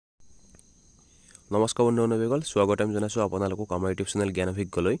নমস্কাৰ বন্ধুসকল স্বাগতম জনাইছো আপোনালোকক আমাৰ ইউটিউব চেনেল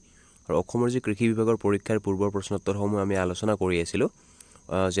জ্ঞানভিজ্ঞলৈ আৰু অসমৰ যি কৃষি বিভাগৰ পৰীক্ষাৰ পূৰ্বৰ প্ৰশ্নোত্তৰসমূহ আমি আলোচনা কৰি আছিলো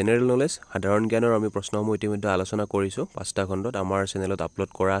জেনেৰেল নলেজ সাধাৰণ জ্ঞানৰ আমি প্ৰশ্নসমূহ ইতিমধ্যে আলোচনা কৰিছো পাঁচটা খণ্ডত আমাৰ চেনেলত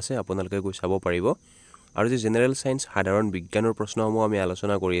আপলোড কৰা আছে আপোনালোকে গৈ চাব পাৰিব আৰু যি জেনেৰেল সায়েন্স সাধাৰণ বিজ্ঞানৰ প্ৰশ্নসমূহ আমি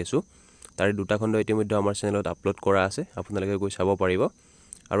আলোচনা কৰি আছো তাৰ দুটা খণ্ড ইতিমধ্যে আমাৰ চেনেলত আপলোড কৰা আছে আপোনালোকে গৈ চাব পাৰিব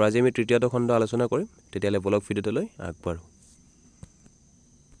আৰু আজি আমি তৃতীয়টো খণ্ড আলোচনা কৰিম তেতিয়ালে ব্লগ ভিডিওলৈ আগবাঢ়ো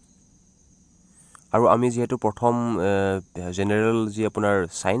আৰু আমি যেহেতু প্ৰথম জেনাৰেল যি আপোনাৰ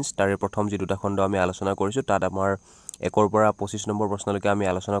সায়েন্স তাৰে প্ৰথম যি দুটা খণ্ড আমি আলোচনা কৰিছো তাত আমাৰ 1 ৰ পৰা 25 নম্বৰ প্ৰশ্নলৈকে আমি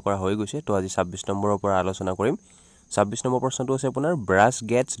আলোচনা কৰা হৈ গৈছে তো আজি 26 নম্বৰৰ পৰা আলোচনা কৰিম 26 নম্বৰ প্ৰশ্নটো আছে আপোনাৰ brass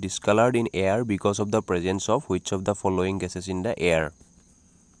gets discolored in air because of the presence of which of the following gases in the air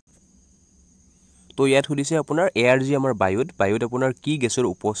তো ইয়াত সুধিছে আপোনাৰ এয়াৰ যি আমাৰ বায়ুত আপোনাৰ কি গেছৰ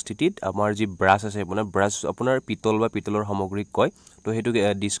উপস্থিতিত আমাৰ যি ব্ৰাছ আছে আপোনাৰ ব্ৰাছ আপোনাৰ পিতল বা পিতলৰ সামগ্ৰীক কয় তো হেতু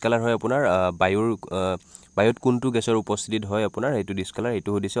ডিসকালাৰ হয় আপোনাৰ বায়ুত কোনটো গেছৰ উপস্থিতিত হয় আপোনাৰ হেতু ডিসকালাৰ এটো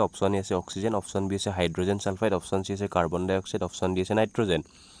সুধিছে অপচন এ আছে অক্সিজেন অপচন বি আছে হাইড্ৰোজেন সালফাইড অপচন সি আছে কাৰ্বন ডাই অক্সাইড অপচন ডি আছে নাইট্ৰোজেন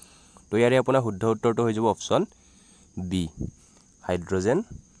তো ইয়াৰে আপোনাৰ শুদ্ধ উত্তৰটো হৈ যাব অপচন বি হাইড্ৰোজেন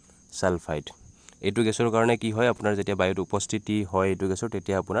সালফাইড এটো গেছৰ কাৰণে কি হয় আপোনাৰ যেতিয়া বায়ুত উপস্থিতি হয় এটো গেছৰ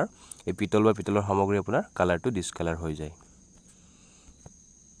তেতিয়া আপোনাৰ এই পিতল বা পিতলৰ সামগ্ৰী আপোনাৰ কালাৰটো ডিসকালাৰ হৈ যায়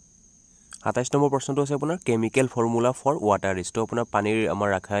 27 নম্বৰ প্ৰশ্নটো আছে আপোনাৰ chemical formula for water is তো আপোনাৰ পানীৰ আমাৰ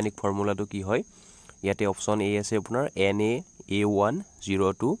ৰাসায়নিক ফৰ্মুলাটো কি হয় ইয়াতে অপচন এ আছে আপোনাৰ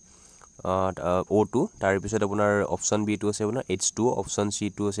NaA10 O2 তাৰ পিছত আপোনাৰ অপচন বি টো আছে আপোনাৰ H2O অপচন সি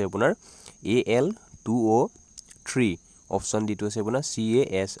টো আছে আপোনাৰ Al2O3 অপচন ডি টো আছে আপোনাৰ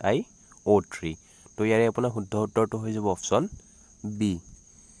CaSiO3 তো ইয়াৰে আপোনাৰ শুদ্ধ উত্তৰটো হৈ যাব অপচন বি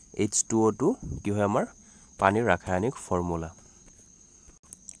H2O2 কি হয় আমাৰ পানীৰ ৰাসায়নিক ফৰ্মুলা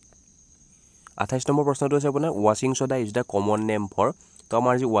 28 নম্বৰ প্ৰশ্নটো আছে আপোনাৰ washing soda is the common name for তো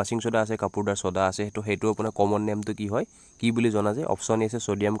আমাৰ যি ওয়াশিং সোডা আছে কাপোৰদাৰ সোডা আছে তো হেতু আপোনাৰ কমন নেমটো কি হয় কি বুলি জনা যায় অপচন এ আছে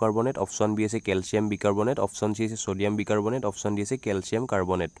সোডিয়াম কাৰ্বনেট অপচন বি আছে ক্যালসিয়াম বিকাৰ্বনেট অপচন সি আছে সোডিয়াম বিকাৰ্বনেট অপচন ডি আছে ক্যালসিয়াম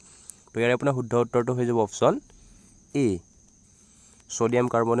কাৰ্বনেট তো ইয়াৰে আপোনাৰ শুদ্ধ উত্তৰটো হৈ যাব অপচন এ সোডিয়াম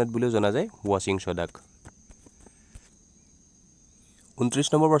কাৰ্বনেট বুলি জনা যায় ওয়াশিং সোডাক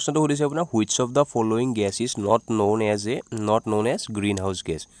 29 নম্বৰ প্ৰশ্নটো সুধিছে আপোনাৰ which of the following gas is not known as greenhouse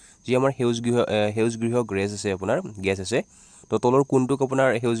gas যি আমাৰ হেউজ গৃহ গেছ আছে আপোনাৰ গেছ আছে তো তলৰ কোনটোক আপোনাৰ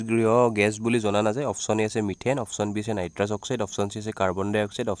হেউজ গৃহ গেছ বুলি জনা না যায় অপচন এ আছে মিথেন অপচন বি আছে নাইট্ৰাছ অক্সাইড অপচন সি আছে কাৰ্বন ডাই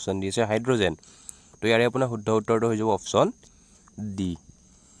অক্সাইড অপচন ডি আছে হাইড্ৰোজেন তো ইয়াৰে আপোনাৰ শুদ্ধ উত্তৰটো হৈ যাব অপচন ডি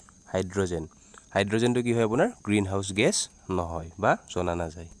হাইড্ৰোজেনটো কি হয় আপোনাৰ গ্ৰীণ হাউস গেছ নহয় বা জনা না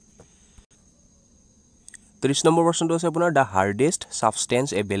যায় 30 নম্বৰ প্ৰশ্নটো আছে আপোনাৰ দা হাৰ্ডেষ্ট substance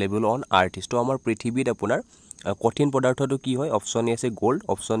available on earth is তো আমাৰ পৃথিৱীত আপোনাৰ কঠিন পদাৰ্থটো কি হয় অপচন এ আছে গোল্ড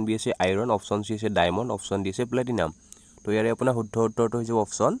অপচন বি আছে আইৰন অপচন সি আছে ডায়মণ্ড অপচন ডি আছে প্লাটিনাম তো ইয়াৰে আপোনাৰ শুদ্ধ উত্তৰটো হৈ যাব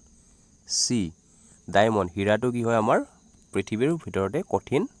অপচন সি ডায়মণ্ড হীৰাটো কি হয় আমাৰ পৃথিৱীৰ ভিতৰতে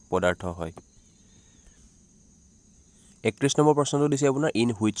কঠিন পদাৰ্থ হয় 31 নম্বৰ প্ৰশ্নটো দিছে আপোনাৰ in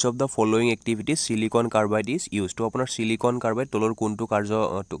which of the following activities silicon carbide is used তো আপোনাৰ সিলিকন কাৰ্বাইড তলৰ কোনটো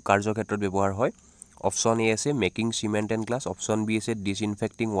কাৰ্য ক্ষেত্ৰত ব্যৱহাৰ হয় অপচন এ আছে making cement and glass option B আছে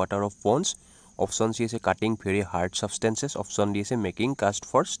ডিসইনফেক্টিং ওয়াটার অফ পন্ডস অপচন সি আছে cutting very hard substances option D আছে মেকিং কাস্ট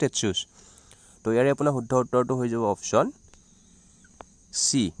ফর স্ট্যাচুস তো ইয়াৰে আপোনাৰ শুদ্ধ উত্তৰটো হৈ যাব অপচন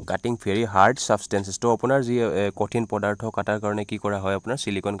সি কাটিং ভেৰি হাৰ্ড সাবস্টেন্সেস তো আপোনাৰ যি কঠিন পদাৰ্থ কাটাৰ কাৰণে কি কৰা হয় আপোনাৰ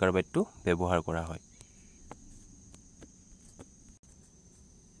সিলিকন কাৰ্বাইডটো ব্যৱহাৰ কৰা হয়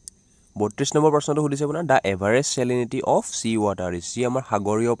 32 নম্বৰ প্ৰশ্নটো সুধিছে আপোনাৰ দা average salinity of seawater is যি আমাৰ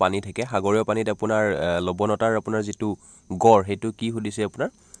সাগৰীয় পানী থাকে সাগৰীয় পানীত আপোনাৰ লবণতাৰ আপোনাৰ যেটো গড় হেতু কি সুধিছে আপোনাৰ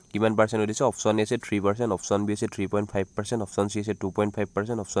কিমান পাৰ্সেন্ট সুধিছে অপচন এ আছে 3% অপচন বি আছে 3.5% অপচন সি আছে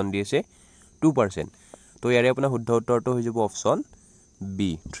 2.5% অপচন ডি আছে 2% তো ইয়াৰে আপোনাৰ শুদ্ধ উত্তৰটো হৈ যাব অপচন বি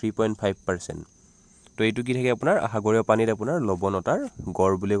 3.5% তো এইটো কি থাকে আপোনাৰ সাগৰীয় পানীত আপোনাৰ লবণতাৰ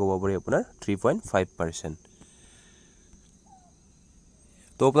গড় বুলি ক'ব পাৰি আপোনাৰ 3.5%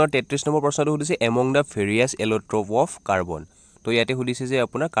 তো আপোনাৰ 33 নম্বৰ প্ৰশ্নটো সুধিছে among da various এলোট্ৰপ of carbon তো ইয়াতে সুধিছে যে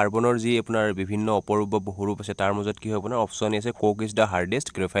আপোনাৰ কাৰ্বনৰ যি আপোনাৰ বিভিন্ন অপৰূপ বা বহুৰূপ আছে তাৰ মাজত কি হয় আপোনাৰ অপচন এ আছে কোক is the হাৰ্ডেষ্ট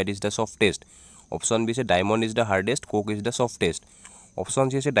graphite is the সফটেষ্ট option B আছে ডায়মণ্ড ইজ দা হাৰ্ডেষ্ট কোক ইজ দা সফটেষ্ট অপচন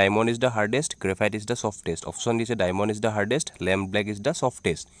সি আছে diamond is the হাৰ্ডেষ্ট graphite is the সফটেষ্ট option D আছে diamond is the হাৰ্ডেষ্ট lamp black is the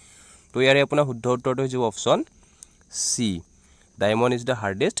সফটেষ্ট তো ইয়াৰে আপোনাৰ শুদ্ধ উত্তৰটো হৈ যাব option C diamond is the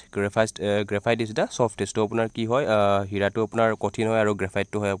হাৰ্ডেষ্ট graphite is the সফটেষ্ট তো আপোনাৰ কি হয় হীৰাটো আপোনাৰ কঠিন হয় আৰু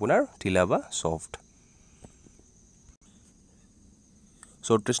গ্ৰেফাইটটো হয় আপোনাৰ ঢিলা বা সফট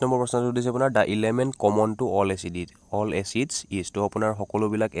 34 নম্বৰ প্ৰশ্নটো দিছে আপোনাৰ দা element common to all acids is তো আপোনাৰ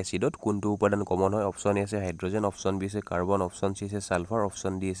সকলোবিলাক এসিডত কোনটো উপাদান কমন হয় অপচন এ আছে হাইড্ৰোজেন অপচন বি আছে কাৰ্বন অপচন সি আছে সালফাৰ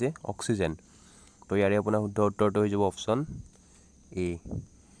অপচন ডি আছে অক্সিজেন তো ইয়াৰে আপোনাৰ শুদ্ধ উত্তৰটো হৈ যাব অপচন এ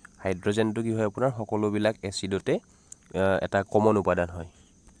হাইড্ৰোজেনটো কি হয় আপোনাৰ সকলোবিলাক এচিডতে এটা কমন উপাদান হয়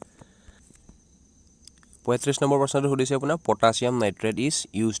 35 নম্বৰ প্ৰশ্নটো সুধিছে আপোনাৰ potassium nitrate is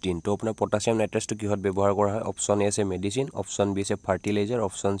used in তো আপোনাৰ পটাছিয়াম নাইট্ৰেটটো কিহত ব্যৱহাৰ কৰা হয় অপচন এ আছে মেডিচিন অপচন বি আছে ফাৰ্টিলাইজাৰ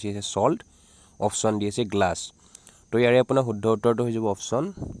অপচন সি আছে সল্ট অপচন ডি আছে গ্লাছ তো ইয়াৰে আপোনাৰ শুদ্ধ উত্তৰটো হৈ যাব অপচন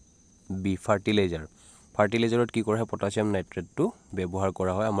বি ফাৰ্টিলাইজাৰ ফাৰ্টিলাইজাৰত কি কৰা হয় পটাছিয়াম নাইট্ৰেটটো ব্যৱহাৰ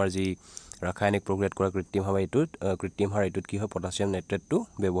কৰা হয় আমাৰ যি ৰাসায়নিক প্ৰক্ৰিয়াত কৰা কৃত্ৰিম হাৰ এইটোত কি হয় পটাছিয়াম নাইট্ৰেটটো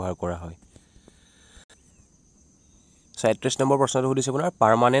ব্যৱহাৰ কৰা হয় 37 নম্বৰ প্ৰশ্নটো সুধিছে আপোনাৰ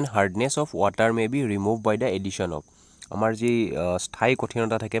permanent হাৰ্ডনেছ of water may be remove by the addition of আমাৰ যি স্থায়ী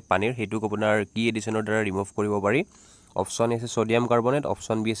কঠিনতা থাকে পানীৰ সেইটোক আপোনাৰ কি এডিশ্যনৰ দ্বাৰা ৰিমুভ কৰিব পাৰি অপচন এ আছে সোডিয়াম কাৰ্বনেট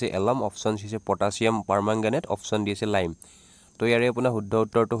অপচন বি আছে এলাম অপচন সি আছে পটাছিয়াম পাৰ্মাংগানেট অপচন ডি আছে লাইম তো ইয়াৰে আপোনাৰ শুদ্ধ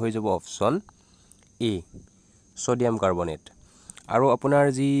উত্তৰটো হৈ যাব অপচন এ সোডিয়াম কাৰ্বনেট আৰু আপোনাৰ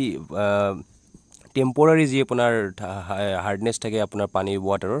যি টেম্পৰাৰী যি আপোনাৰ হাৰ্ডনেছ থাকে আপোনাৰ পানীৰ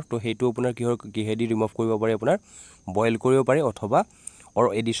ৱাটাৰৰ তো সেইটো আপোনাৰ কিহেদি ৰিমুভ কৰিব পাৰি আপোনাৰ বইল কৰিব পাৰি অথবা অৰ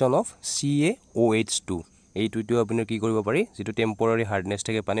এডিশ্যন অফ CaOH2 এইটোটো আপোনাৰ কি কৰিব পাৰি যেটো টেম্পৰাৰী হাৰ্ডনেছ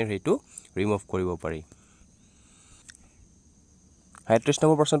থাকে পানীৰ সেইটো ৰিমুভ কৰিব পাৰি 38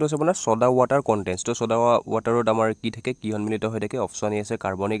 নম্বৰ প্ৰশ্নটো আছে আপোনাৰ সোডা ওয়াটাৰ কন্টেন্টস তো সোডা ওয়াটাৰত আমাৰ কি থাকে কি সন্মিলিত হৈ থাকে অপচন এ আছে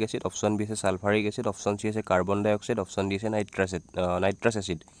কাৰ্বনিক এসিড অপচন বি আছে সালফাৰিক এসিড অপচন সি আছে কাৰ্বন ডাই অক্সাইড অপচন ডি আছে নাইট্ৰাছ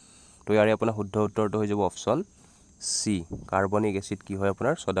এসিড তো ইয়াৰে আপোনাৰ শুদ্ধ উত্তৰটো হৈ যাব অপচন সি কাৰ্বনিক এসিড কি হয়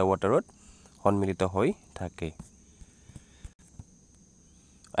আপোনাৰ সোডা ওয়াটাৰত সন্মিলিত হৈ থাকে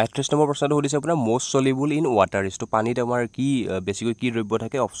 38 নম্বৰ প্ৰশ্নটো সুধিছে আপোনাৰ most soluble in water is তো পানীত আমাৰ কি বেছিকৈ কি দ্ৰব্য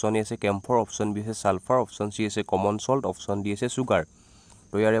থাকে অপচন এ আছে কেম্ফৰ অপচন বি আছে সালফাৰ অপচন সি আছে কমন সল্ট অপচন ডি আছে সুগাৰ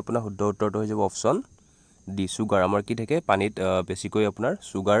তো ইয়াৰে আপোনাৰ শুদ্ধ উত্তৰটো হৈ যাব অপচন ডি সুগাৰ আমাৰ কি থাকে পানীত বেছিকৈ আপোনাৰ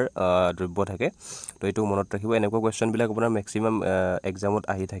সুগাৰ দ্ৰব্য থাকে তো এইটো মনত ৰাখিব এনেকুৱা কোৱেশ্চন বিলাক আপোনাৰ ম্যাক্সিমাম এক্সামত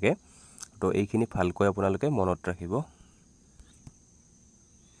আহি থাকে তো এইখিনি ভালকৈ আপোনালোকে মনত ৰাখিব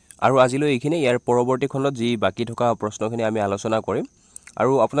আৰু আজিলৈ এইখিনি ইয়াৰ পৰৱৰ্তী খণ্ডত যি বাকি থকা প্ৰশ্নখিনি আমি আলোচনা কৰিম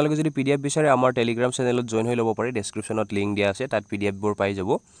আৰু আপোনালোকে যদি পিডিএফ বিচাৰে আমাৰ টেলিগ্ৰাম চেনেলত জয়েন হৈ ল'ব পাৰে ডেসক্ৰিপচনত লিংক দিয়া আছে তাত পিডিএফ বোৰ পাই যাব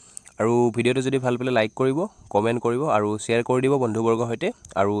আৰু ভিডিওটো যদি ভাল পালে লাইক কৰিব কমেন্ট কৰিব আৰু শেয়াৰ কৰি দিব বন্ধুবৰ্গৰ সৈতে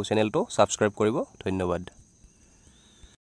আৰু চেনেলটো সাবস্ক্ৰাইব কৰিব ধন্যবাদ